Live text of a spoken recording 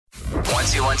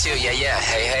1212. Yeah.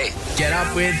 Hey. Get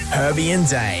up with Herbie and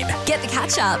Dane. Get the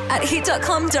catch up at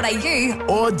hit.com.au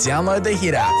Or download the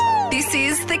Hit app. This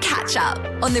is The Catch Up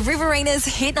on the Riverina's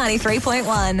Hit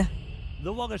 93.1.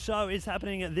 The Wagga Show is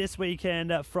happening this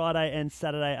weekend, Friday and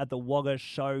Saturday at the Wagga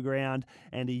Showground.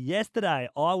 And yesterday,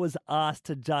 I was asked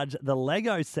to judge the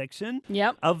Lego section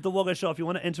of the Wagga Show. If you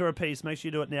want to enter a piece, make sure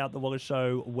you do it now at the Wagga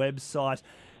Show website.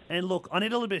 And look, I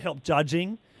need a little bit of help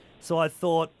judging. So I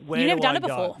thought, where do I go? You've never done it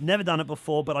before. Never done it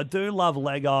before, but I do love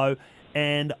Lego.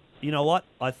 And you know what?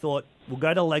 I thought we'll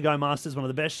go to Lego Masters, one of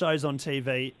the best shows on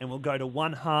TV, and we'll go to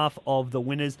one half of the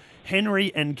winners,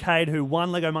 Henry and Cade, who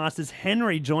won Lego Masters.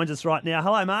 Henry joins us right now.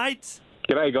 Hello, mate.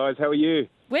 G'day, guys. How are you?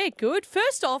 We're good.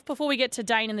 First off, before we get to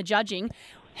Dane and the judging,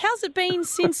 how's it been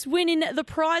since winning the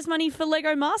prize money for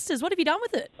Lego Masters? What have you done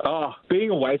with it? Oh,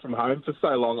 being away from home for so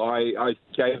long, I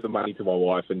gave the money to my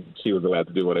wife and she was allowed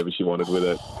to do whatever she wanted with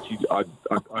it. I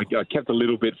kept a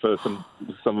little bit for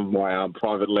some of my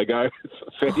private Lego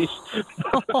fetish.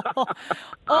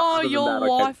 Your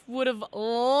wife would have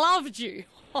loved you.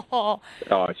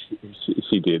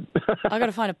 She did. I got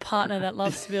to find a partner that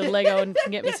loves to build Lego and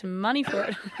can get me some money for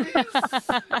it.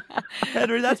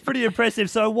 Henry, that's pretty impressive.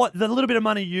 So what, the little bit of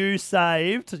money you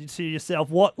saved to yourself,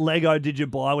 what Lego did you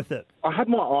buy with it? I had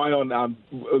my eye on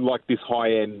like this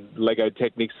high-end Lego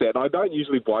Technic set. I don't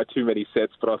usually buy too many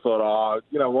sets, but I thought,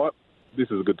 you know what? This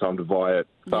is a good time to buy it.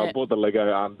 So I bought the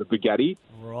Lego, the Bugatti.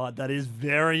 Right, that is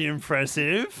very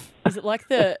impressive. Is it like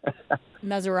the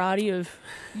Maserati of?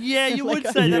 Yeah, you would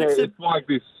Lego? say that. It's like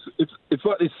this. It's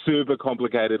like this super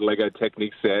complicated Lego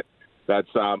Technic set. That's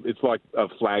it's like a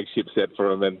flagship set for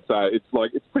them, and so it's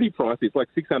pretty pricey. It's like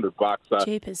 $600. So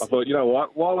Jeepers. I thought, you know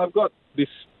what? While I've got this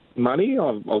money,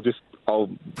 I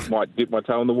might dip my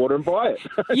toe in the water and buy it.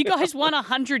 You guys won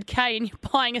 $100K and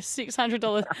you're buying a $600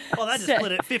 Well, they just set.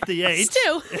 split it 50 each.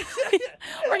 Still,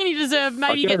 I reckon you deserve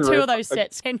maybe you get two of those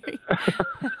sets, Henry.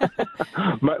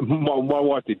 my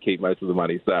wife did keep most of the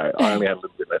money, so I only have a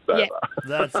little bit left over.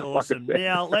 That's awesome.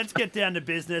 Now, let's get down to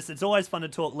business. It's always fun to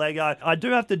talk Lego. I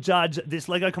do have to judge this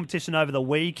Lego competition over the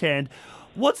weekend.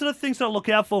 What sort of things do I look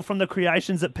out for from the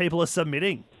creations that people are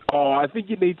submitting? Oh, I think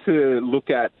you need to look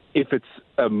at if it's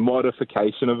a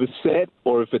modification of a set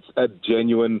or if it's a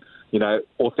genuine,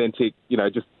 authentic,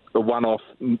 just a one-off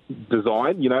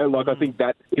design, I think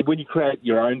that when you create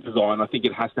your own design, I think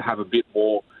it has to have a bit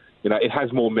more, it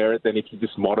has more merit than if you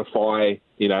just modify,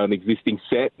 an existing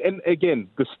set. And again,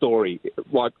 the story,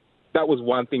 that was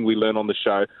one thing we learned on the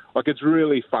show. It's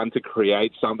really fun to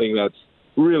create something that's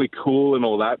really cool and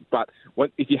all that, but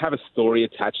if you have a story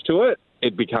attached to it,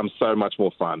 it becomes so much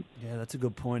more fun. Yeah, that's a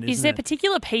good point, isn't it? Is there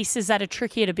particular pieces that are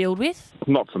trickier to build with?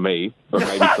 Not for me, but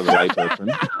maybe for the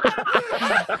layperson.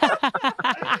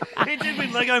 He did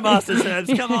win Lego Masters,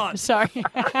 Herbs. Come on. Sorry.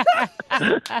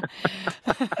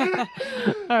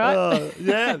 All right.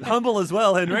 Yeah, humble as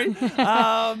well, Henry.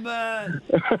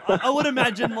 I would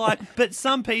imagine, but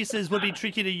some pieces would be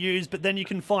tricky to use, but then you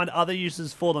can find other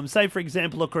uses for them. Say, for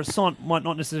example, a croissant might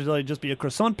not necessarily just be a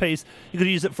croissant piece. You could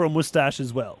use it for a moustache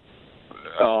as well.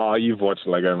 Oh, you've watched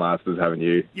Lego Masters, haven't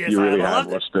you? Yes, you really I have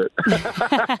watched it. I've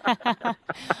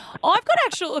got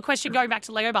actually a question going back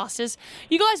to Lego Masters.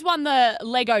 You guys won the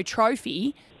Lego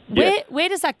trophy. Where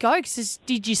does that go?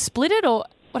 Did you split it or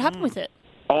what happened with it?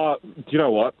 Oh, do you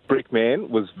know what? Brickman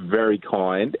was very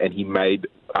kind and he made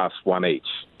us one each.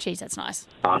 Jeez, that's nice.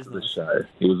 After the show.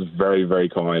 He was very, very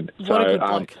kind. What a good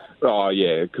bloke. Oh,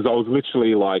 yeah, because I was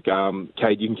literally like,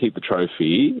 Kate, you can keep the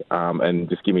trophy and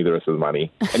just give me the rest of the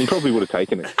money. And he probably would have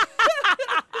taken it.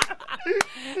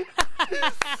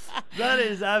 That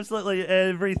is absolutely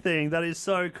everything. That is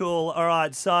so cool. All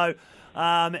right, so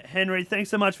Henry,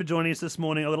 thanks so much for joining us this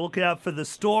morning. I'm going to look out for the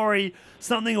story,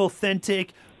 something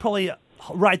authentic, probably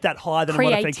rate that higher than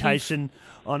Creative. A modification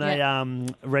on a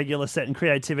regular set, and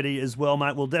creativity as well,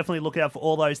 mate. We'll definitely look out for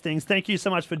all those things. Thank you so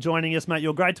much for joining us, mate.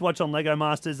 You're great to watch on Lego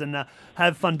Masters, and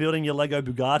have fun building your Lego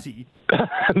Bugatti.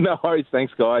 No worries.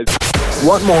 Thanks, guys.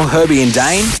 Want more Herbie and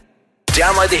Dane?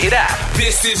 Download the Hit app.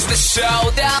 This is the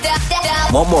showdown.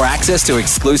 Want more access to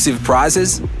exclusive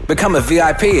prizes? Become a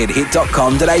VIP at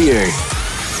hit.com.au.